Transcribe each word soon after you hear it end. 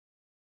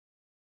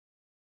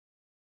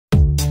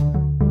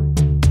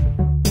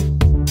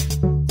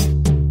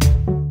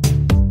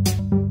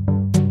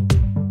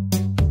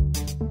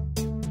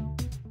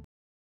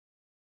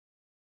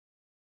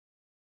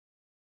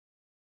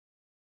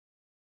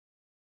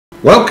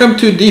Welcome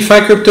to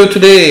DeFi Crypto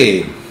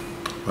Today.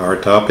 Our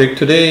topic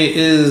today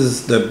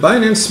is the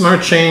Binance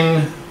Smart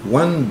Chain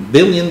 $1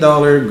 billion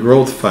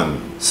growth fund.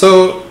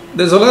 So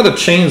there's a lot of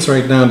chains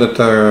right now that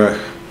are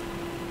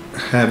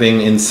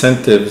having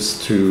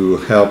incentives to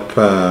help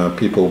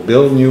people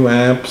build new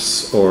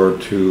apps or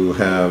to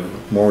have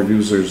more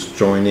users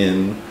join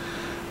in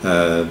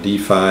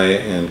DeFi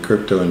and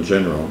crypto in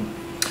general.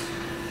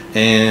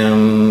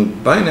 And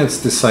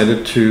Binance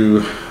decided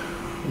to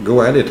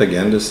go at it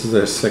again. This is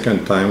their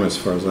second time as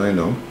far as I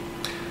know.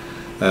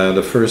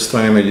 The first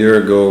time a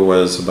year ago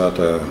was about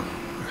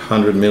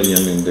 100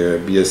 million in their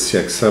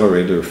BSC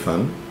Accelerator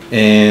Fund,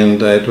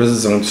 and it was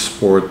designed to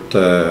support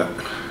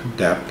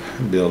dApp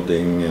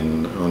building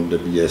and on the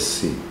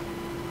BSC.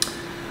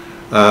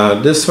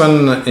 This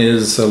one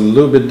is a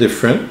little bit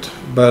different,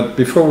 but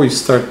before we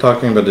start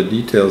talking about the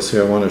details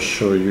here, I want to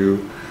show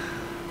you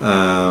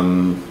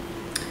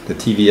the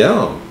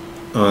TVL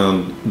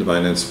on the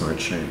Binance Smart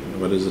Chain.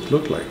 What does it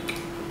look like?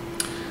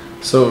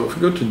 So if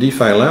we go to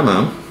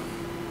Defillama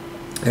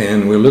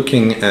and we're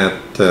looking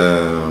at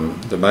the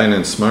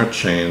Binance Smart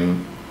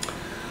Chain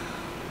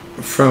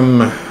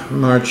from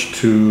March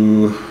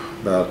to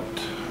about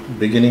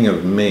beginning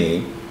of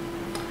May,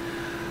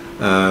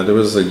 there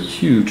was a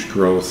huge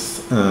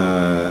growth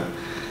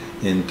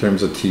in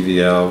terms of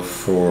TVL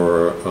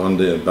on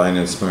the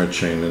Binance Smart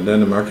Chain, and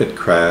then the market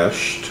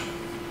crashed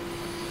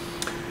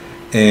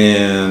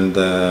and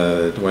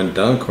it went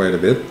down quite a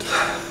bit,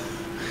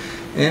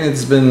 and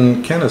it's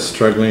been kind of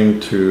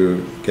struggling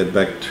to get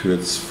back to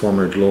its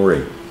former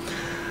glory.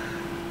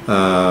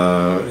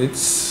 It's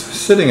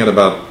sitting at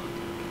about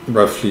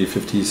roughly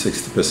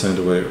 50-60%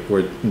 of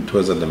where it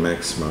was at the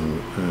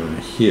maximum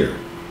here.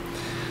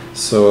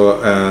 So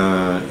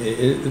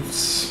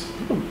it's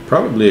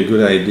probably a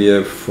good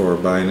idea for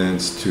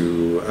Binance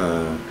to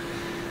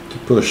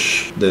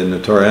push the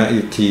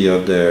notoriety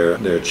of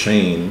their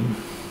chain,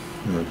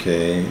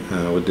 okay,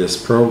 with this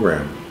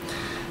program.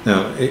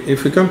 Now,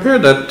 if we compare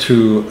that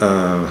to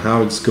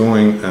how it's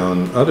going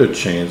on other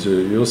chains,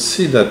 you'll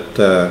see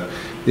that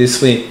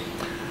basically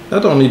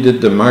not only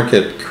did the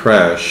market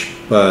crash,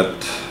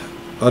 but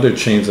other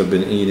chains have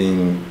been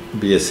eating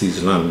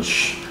BSC's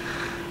lunch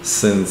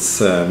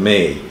since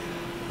May.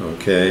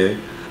 Okay,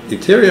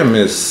 Ethereum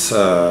is,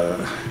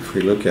 if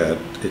we look at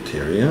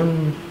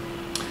Ethereum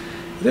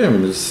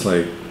is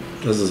like,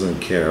 doesn't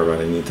care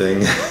about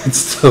anything. It's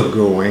still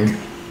going.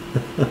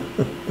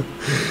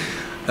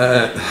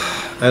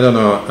 I don't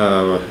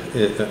know,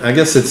 I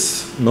guess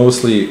it's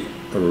mostly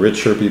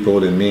richer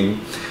people than me,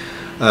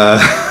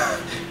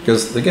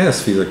 because the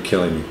gas fees are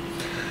killing me.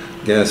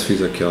 Gas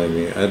fees are killing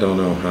me. I don't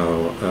know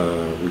how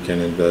we can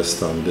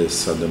invest on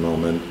this at the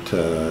moment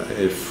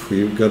if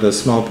we've got a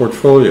small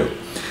portfolio.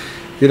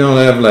 If you don't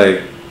have,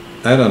 like,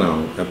 I don't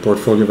know, a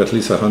portfolio of at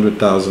least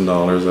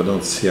 $100,000, I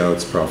don't see how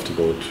it's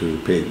profitable to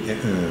pay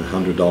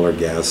 $100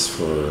 gas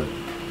for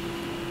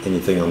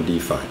anything on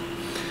DeFi.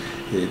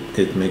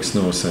 It makes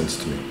no sense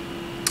to me.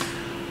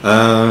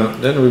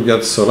 Then we've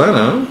got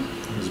Solana,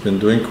 who's been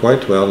doing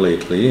quite well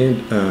lately.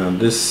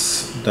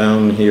 This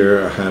down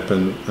here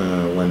happened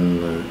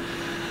when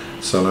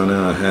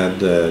Solana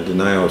had a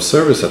denial of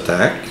service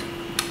attack,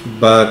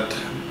 but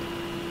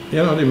you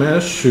know, they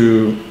managed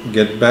to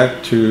get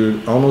back to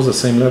almost the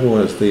same level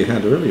as they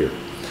had earlier,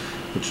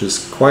 which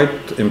is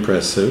quite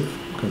impressive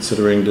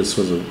considering this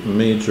was a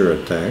major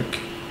attack.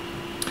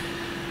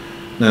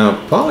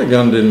 Now,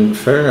 Polygon didn't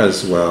fare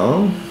as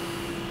well.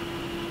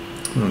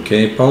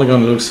 Okay,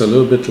 Polygon looks a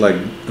little bit like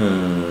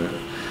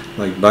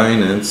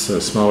Binance,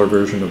 a smaller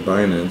version of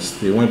Binance.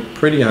 They went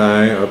pretty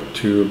high, up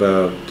to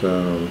about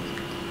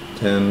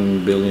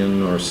 10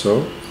 billion or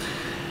so,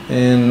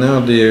 and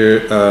now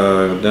they're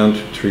down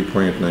to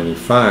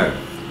 3.95.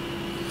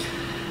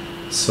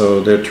 So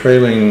they're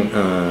trailing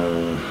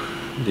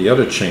the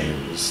other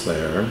chains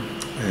there,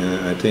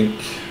 and I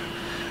think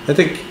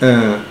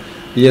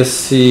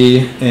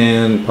BSC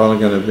and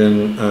Polygon have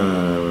been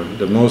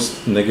the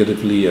most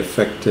negatively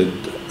affected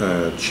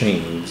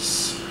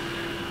chains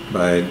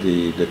by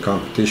the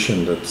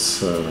competition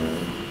that's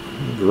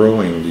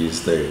growing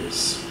these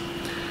days.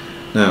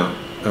 Now,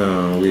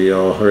 we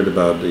all heard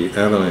about the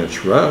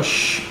Avalanche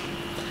rush,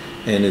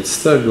 and it's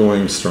still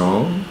going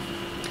strong,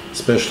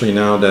 especially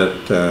now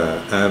that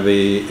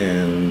Aave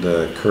and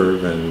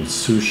Curve and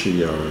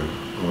Sushi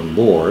are on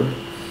board.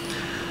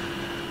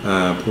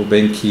 Poor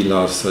Benki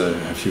lost a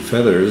few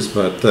feathers,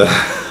 but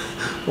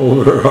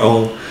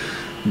overall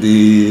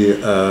the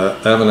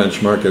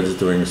Avalanche market is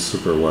doing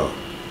super well.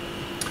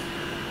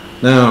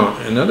 Now,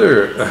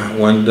 another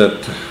one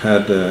that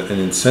had an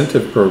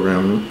incentive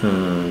program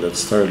that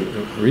started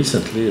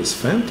recently is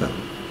Fantom.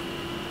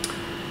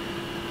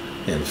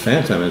 And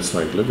Fantom, it's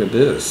like, look at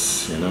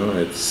this, you know,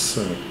 it's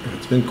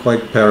been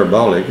quite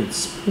parabolic.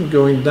 It's been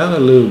going down a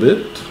little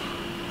bit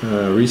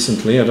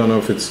recently. I don't know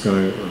if it's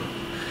going to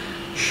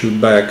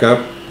shoot back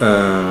up,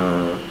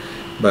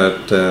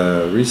 but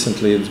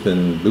recently it's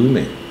been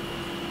booming.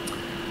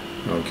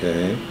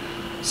 Okay,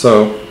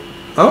 so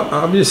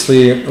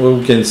obviously what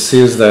we can see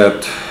is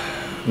that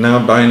now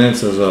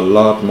Binance has a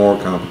lot more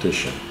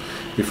competition.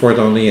 Before it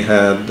only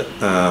had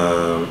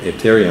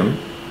Ethereum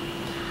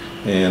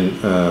and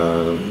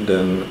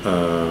then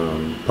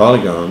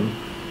Polygon,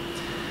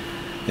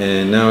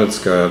 and now it's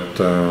got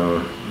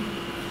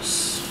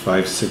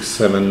 5, 6,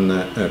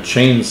 7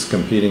 chains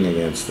competing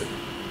against it.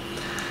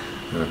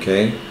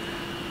 Okay,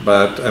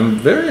 but I'm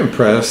very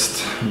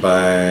impressed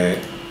by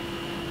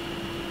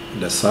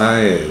the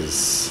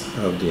size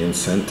of the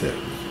incentive.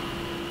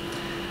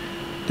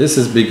 This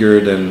is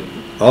bigger than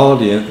all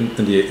the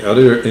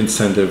other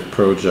incentive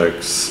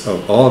projects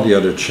of all the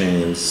other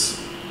chains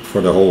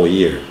for the whole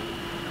year.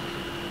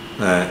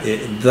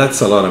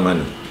 That's a lot of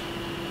money,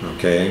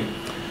 okay?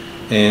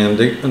 And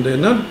they're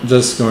not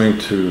just going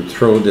to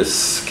throw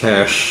this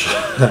cash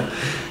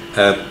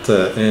at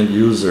end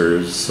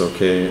users,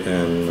 okay,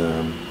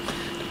 and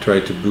try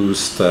to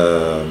boost.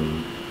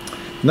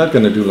 Not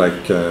going to do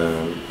like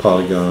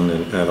Polygon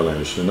and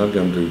Avalanche. They're not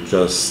going to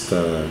just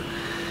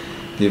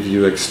give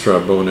you extra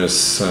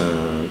bonus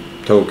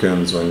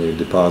tokens when you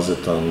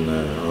deposit on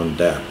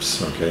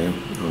dApps, okay,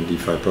 on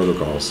DeFi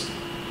protocols.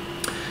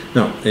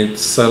 No,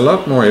 it's a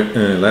lot more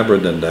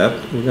elaborate than that.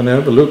 We're going to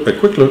have a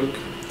quick look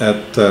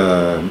at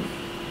the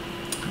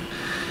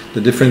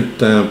different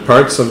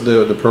parts of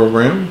the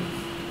program.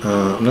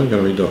 I'm not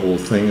going to read the whole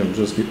thing. I'll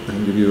just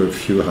give you a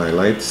few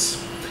highlights.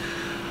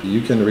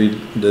 You can read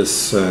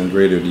this in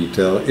greater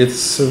detail.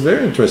 It's a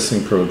very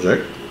interesting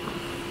project.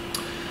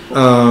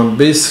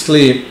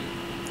 Basically,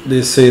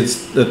 they say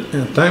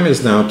the time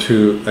is now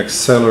to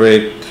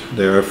accelerate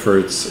their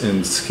efforts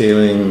in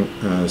scaling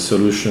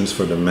solutions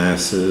for the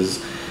masses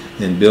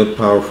and build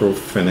powerful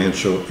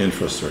financial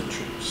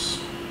infrastructures.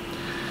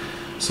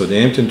 So they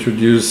aim to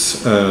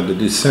introduce the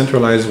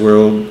decentralized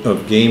world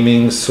of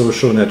gaming,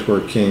 social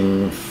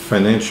networking,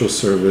 financial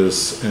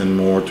service, and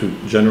more to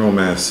general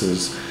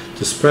masses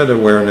to spread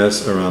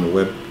awareness around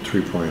Web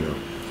 3.0.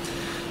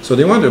 So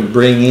they want to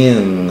bring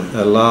in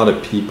a lot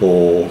of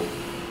people,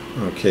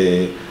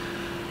 okay,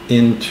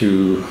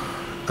 into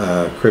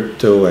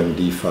crypto and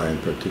DeFi in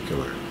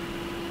particular,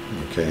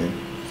 okay,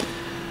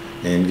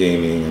 and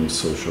gaming and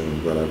social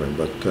and whatever.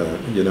 But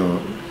you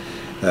know,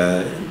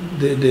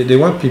 they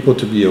want people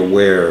to be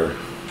aware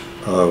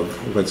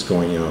of what's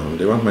going on.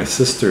 They want my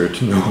sister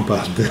to know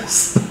about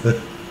this.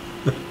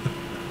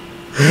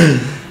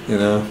 You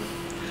know.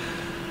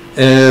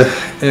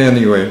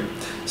 Anyway,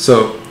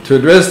 so to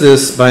address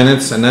this,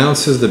 Binance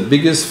announces the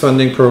biggest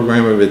funding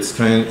program of its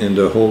kind in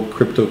the whole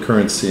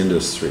cryptocurrency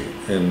industry,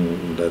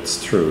 and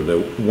that's true.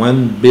 The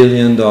 $1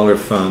 billion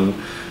fund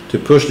to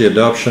push the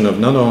adoption of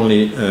not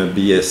only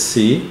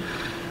BSC,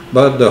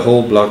 but the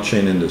whole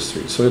blockchain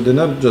industry. So they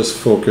not just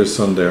focus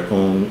on their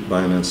own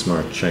Binance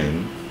Smart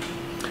Chain.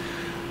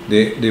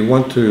 They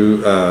want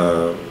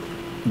to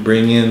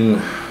bring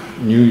in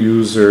new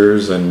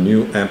users and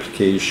new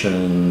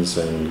applications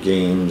and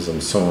games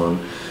and so on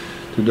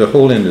to the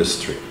whole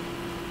industry.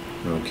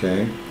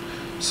 Okay,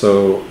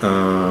 so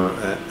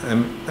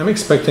I'm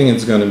expecting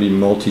it's going to be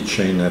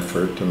multi-chain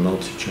effort.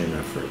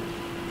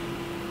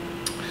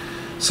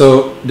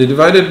 So they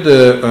divided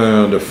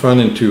the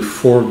fund into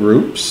 4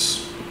 groups.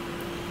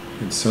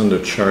 It's on the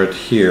chart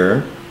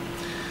here.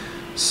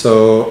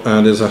 So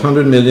there's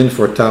 100 million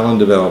for talent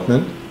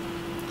development,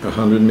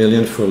 100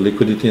 million for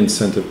liquidity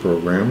incentive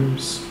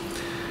programs.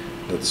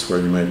 That's where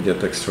you might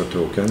get extra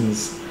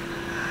tokens.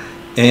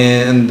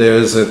 And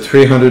there's a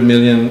 $300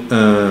 million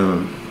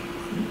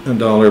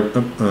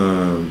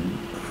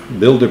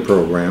builder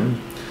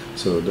program.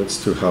 So that's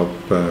to help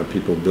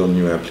people build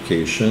new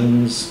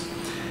applications.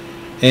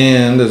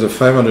 And there's a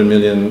 $500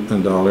 million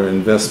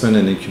investment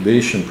and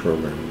incubation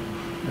program,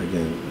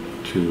 again,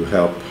 to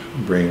help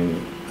bring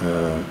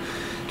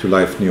to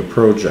life new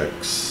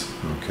projects.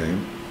 Okay.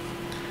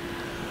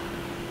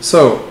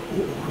 So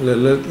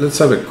let's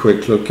have a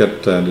quick look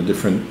at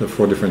the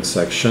 4 different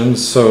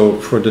sections. So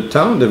for the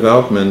talent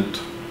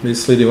development,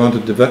 basically they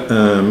want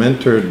to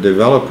mentor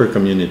developer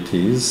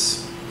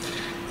communities,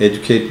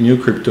 educate new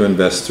crypto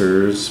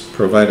investors,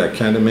 provide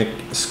academic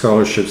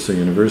scholarships to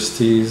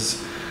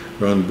universities,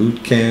 run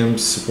boot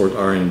camps, support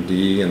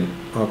R&D, and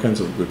all kinds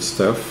of good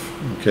stuff.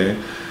 Okay,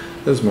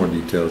 there's more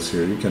details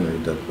here. You can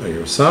read that by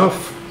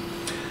yourself.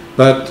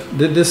 But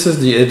this is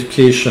the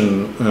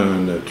education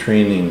and the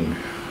training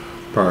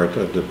part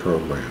of the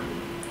program.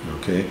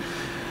 Okay,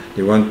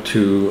 they want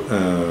to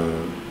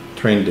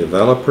train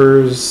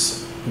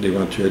developers. They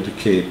want to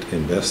educate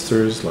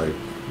investors like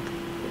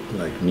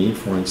me,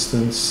 for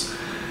instance,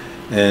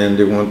 and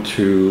they want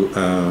to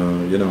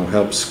you know,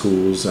 help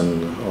schools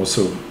and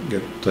also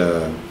get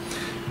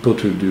people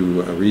to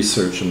do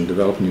research and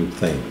develop new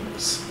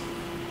things.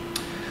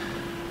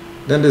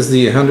 Then there's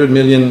the 100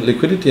 million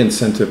liquidity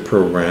incentive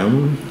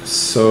program.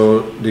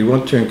 So they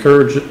want to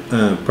encourage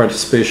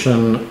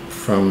participation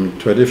from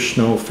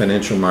traditional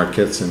financial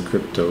markets and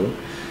crypto,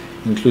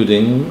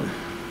 including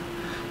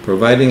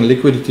providing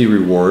liquidity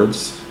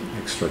rewards,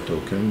 extra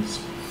tokens,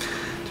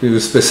 to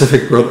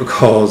specific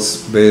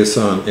protocols based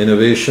on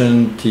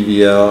innovation,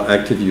 TVL,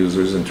 active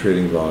users, and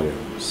trading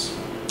volumes.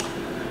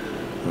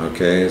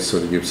 Okay, so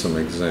to give some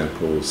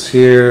examples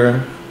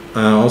here.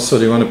 Also,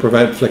 they want to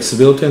provide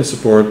flexibility and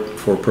support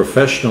for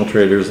professional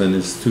traders and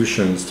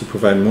institutions to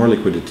provide more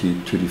liquidity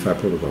to DeFi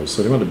protocols.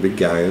 So they want the big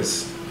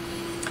guys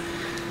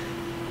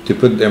to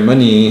put their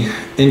money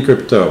in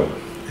crypto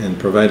and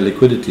provide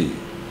liquidity.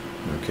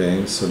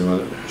 Okay, so they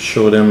want to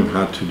show them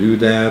how to do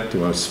that. They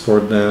want to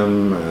support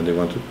them. They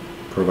want to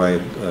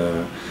provide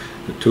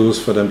the tools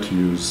for them to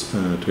use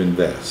to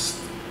invest.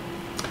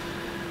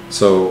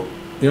 So,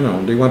 you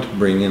know, they want to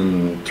bring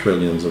in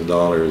trillions of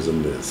dollars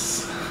in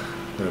this.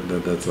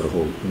 That's the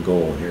whole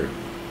goal here.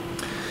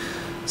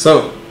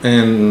 So,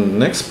 and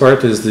next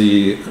part is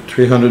the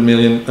 $300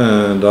 million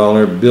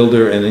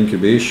builder and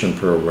incubation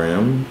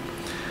program.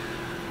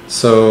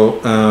 So,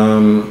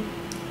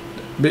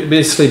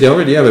 basically they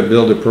already have a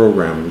builder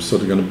program, so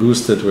they're going to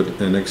boost it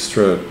with an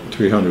extra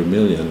 300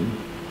 million.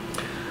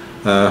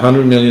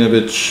 100 million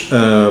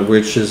of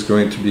which is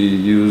going to be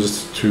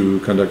used to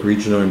conduct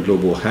regional and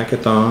global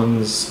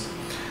hackathons,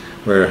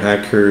 where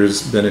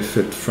hackers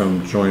benefit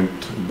from joint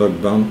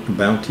bug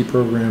bounty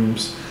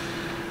programs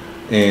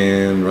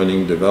and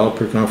running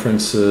developer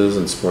conferences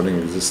and supporting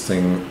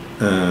existing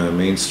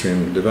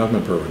mainstream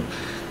development programs.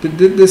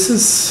 This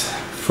is,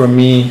 for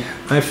me,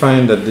 I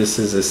find that this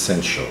is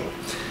essential.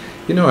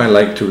 You know, I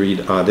like to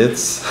read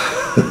audits.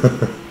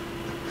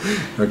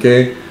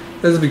 Okay,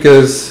 that's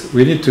because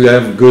we need to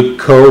have good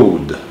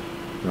code.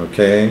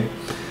 Okay,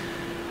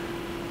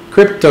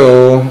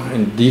 crypto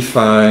and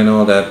DeFi and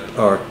all that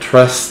are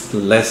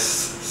trustless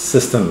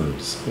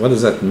systems. What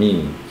does that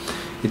mean?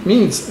 It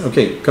means,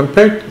 okay,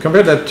 compare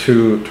that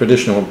to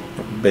traditional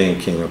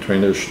banking or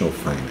traditional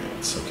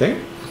finance.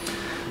 Okay,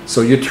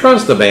 so you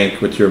trust the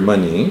bank with your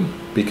money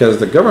because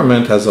the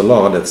government has a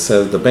law that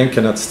says the bank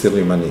cannot steal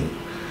your money.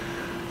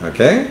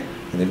 Okay,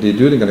 and if they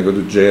do, they're going to go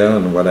to jail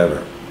and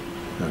whatever.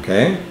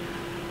 Okay,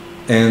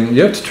 and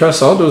you have to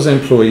trust all those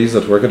employees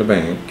that work at the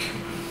bank.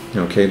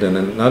 Okay, then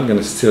they're not going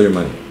to steal your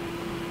money.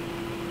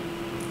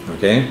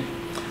 Okay,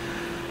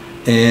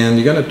 and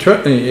you have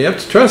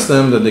to trust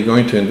them that they're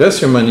going to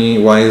invest your money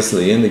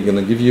wisely and they're going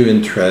to give you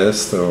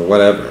interest or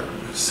whatever.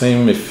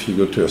 Same if you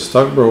go to a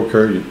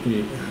stockbroker,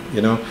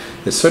 you know,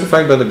 it's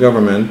certified by the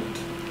government.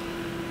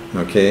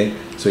 Okay,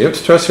 so you have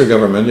to trust your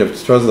government. You have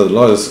to trust that the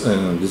law is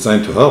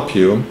designed to help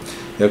you.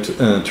 You have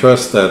to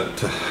trust that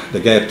the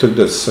guy took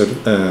the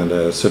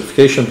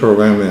certification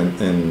program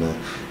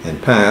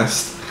and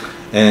passed,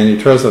 and you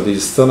trust that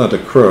he's still not a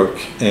crook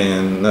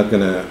and not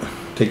going to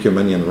take your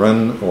money and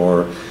run,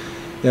 or,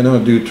 you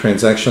know, do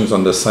transactions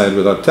on the side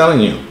without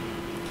telling you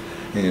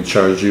and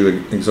charge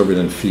you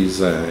exorbitant fees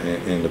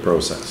in the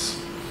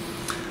process.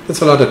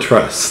 That's a lot of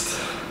trust.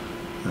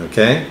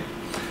 Okay,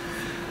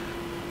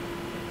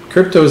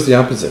 crypto is the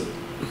opposite.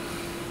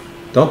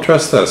 Don't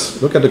trust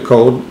us. Look at the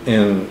code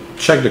and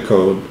check the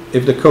code.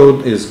 If the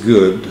code is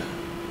good,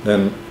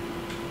 then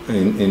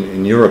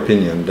in your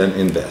opinion, then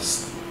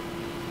invest.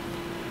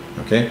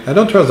 Okay, I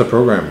don't trust the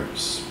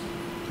programmers.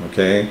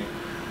 Okay,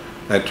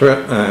 I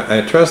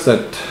trust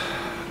that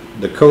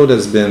the code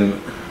has been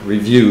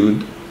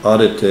reviewed,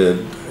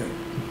 audited,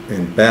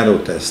 and battle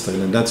tested,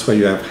 and that's why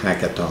you have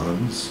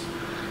hackathons.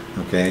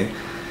 Okay,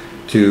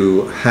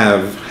 to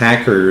have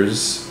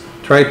hackers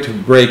try to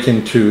break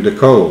into the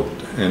code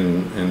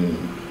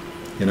and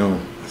you know,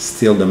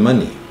 steal the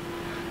money.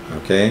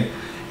 Okay,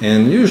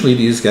 and usually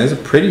these guys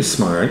are pretty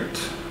smart.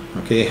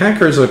 Okay,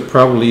 hackers are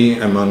probably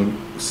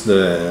amongst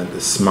the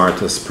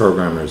smartest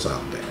programmers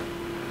out there.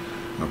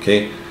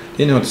 Okay,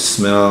 they know how to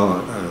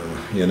smell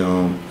you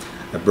know,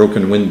 a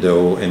broken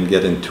window and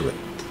get into it.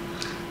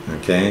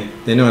 Okay,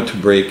 they know how to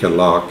break a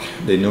lock.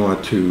 They know how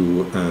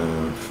to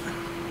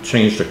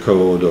change the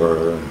code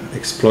or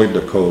exploit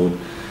the code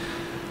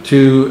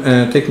to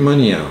take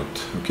money out.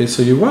 Okay,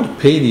 so you want to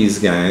pay these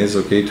guys,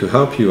 okay, to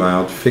help you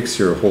out, fix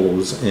your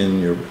holes in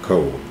your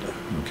code.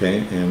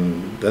 Okay,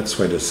 and that's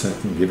why they're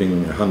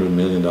giving $100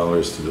 million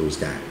to those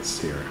guys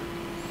here.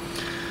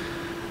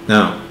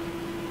 Now,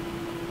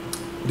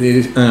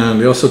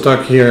 they also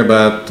talk here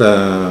about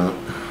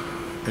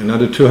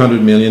another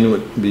 200 million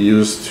would be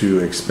used to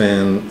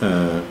expand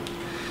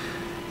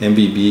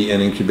MVB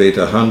and incubate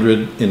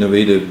 100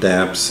 innovative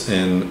dApps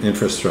and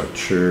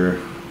infrastructure.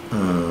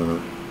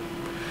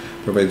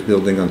 Provides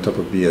building on top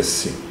of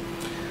BSC.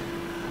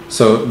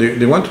 So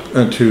they want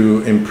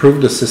to improve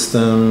the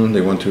system,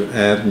 they want to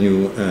add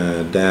new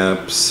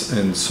dApps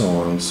and so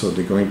on, so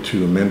they're going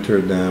to mentor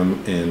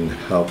them and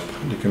help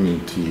the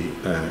community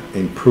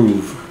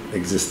improve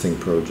existing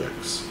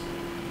projects.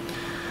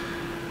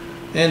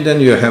 And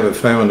then you have a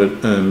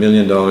 $500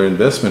 million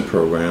investment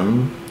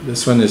program.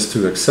 This one is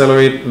to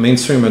accelerate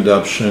mainstream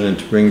adoption and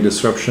to bring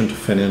disruption to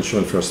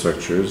financial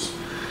infrastructures.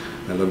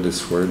 I love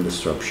this word,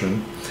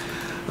 disruption.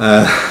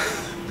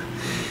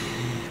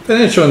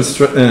 Financial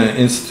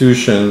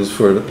institutions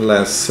for the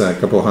last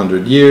couple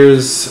hundred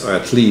years, or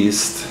at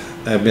least,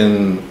 have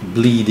been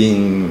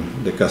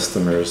bleeding the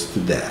customers to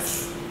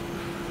death.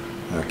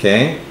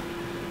 Okay?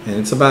 And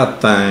it's about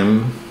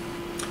time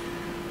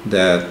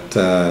that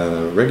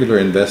regular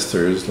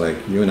investors like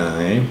you and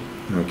I,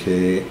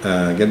 okay,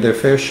 get their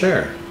fair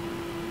share.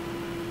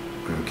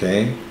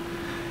 okay?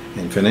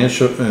 And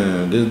financial,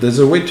 there's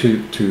a way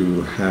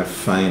to have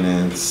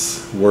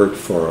finance work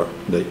for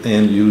the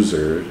end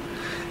user,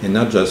 and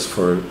not just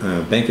for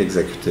bank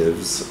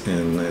executives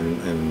and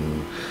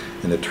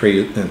the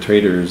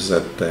traders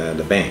at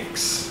the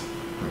banks,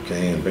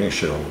 okay, and bank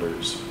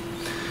shareholders.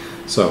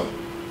 So,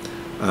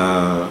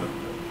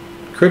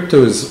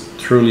 crypto is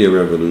truly a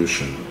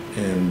revolution,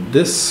 and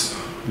this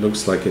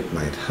looks like it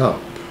might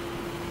help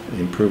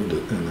improve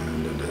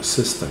the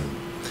system.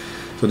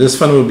 So this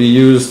fund will be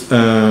used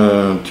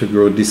to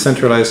grow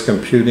decentralized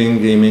computing,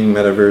 gaming,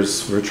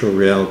 metaverse, virtual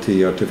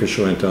reality,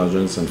 artificial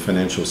intelligence, and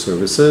financial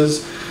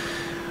services.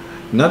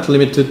 Not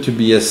limited to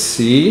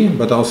BSC,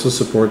 but also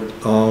support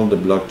all the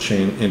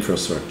blockchain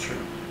infrastructure.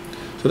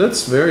 So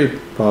that's very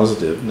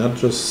positive, not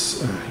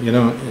just,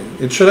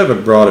 it should have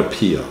a broad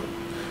appeal.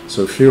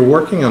 So if you're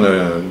working on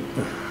a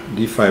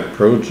DeFi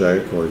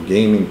project or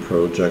gaming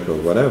project or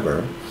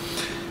whatever,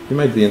 you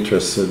might be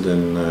interested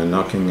in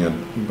knocking at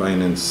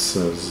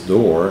Binance's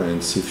door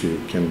and see if you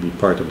can be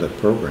part of that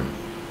program.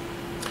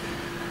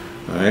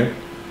 All right.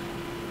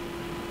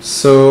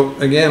 So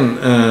again,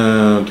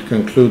 to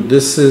conclude,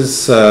 this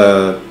is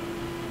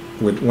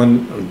with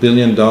 $1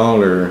 billion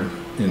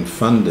in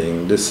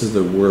funding, this is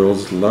the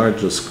world's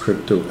largest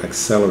crypto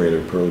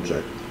accelerator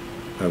project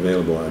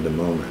available at the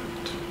moment.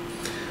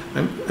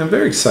 I'm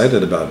very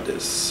excited about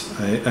this.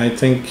 I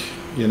think,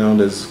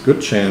 there's a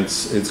good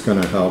chance it's going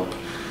to help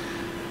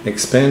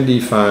expand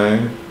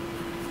DeFi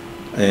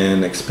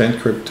and expand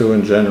crypto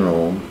in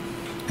general,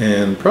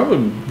 and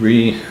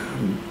probably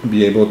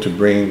be able to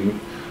bring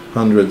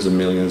hundreds of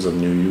millions of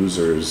new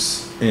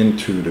users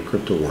into the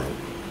crypto world.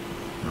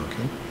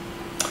 Okay.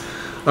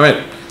 All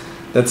right,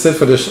 that's it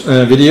for this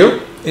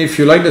video. If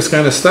you like this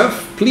kind of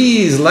stuff,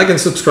 please like and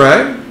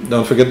subscribe.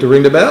 Don't forget to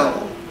ring the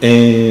bell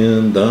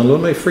and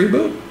download my free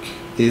book.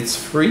 It's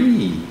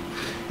free.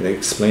 It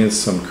explains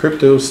some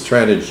crypto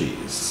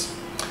strategies.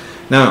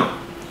 Now,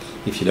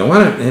 if you don't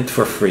want it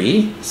for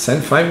free,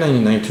 send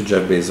 $5.99 to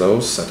Jeff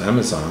Bezos at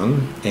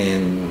Amazon,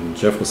 and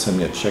Jeff will send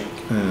me a check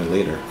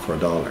later for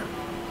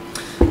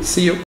 $1. See you.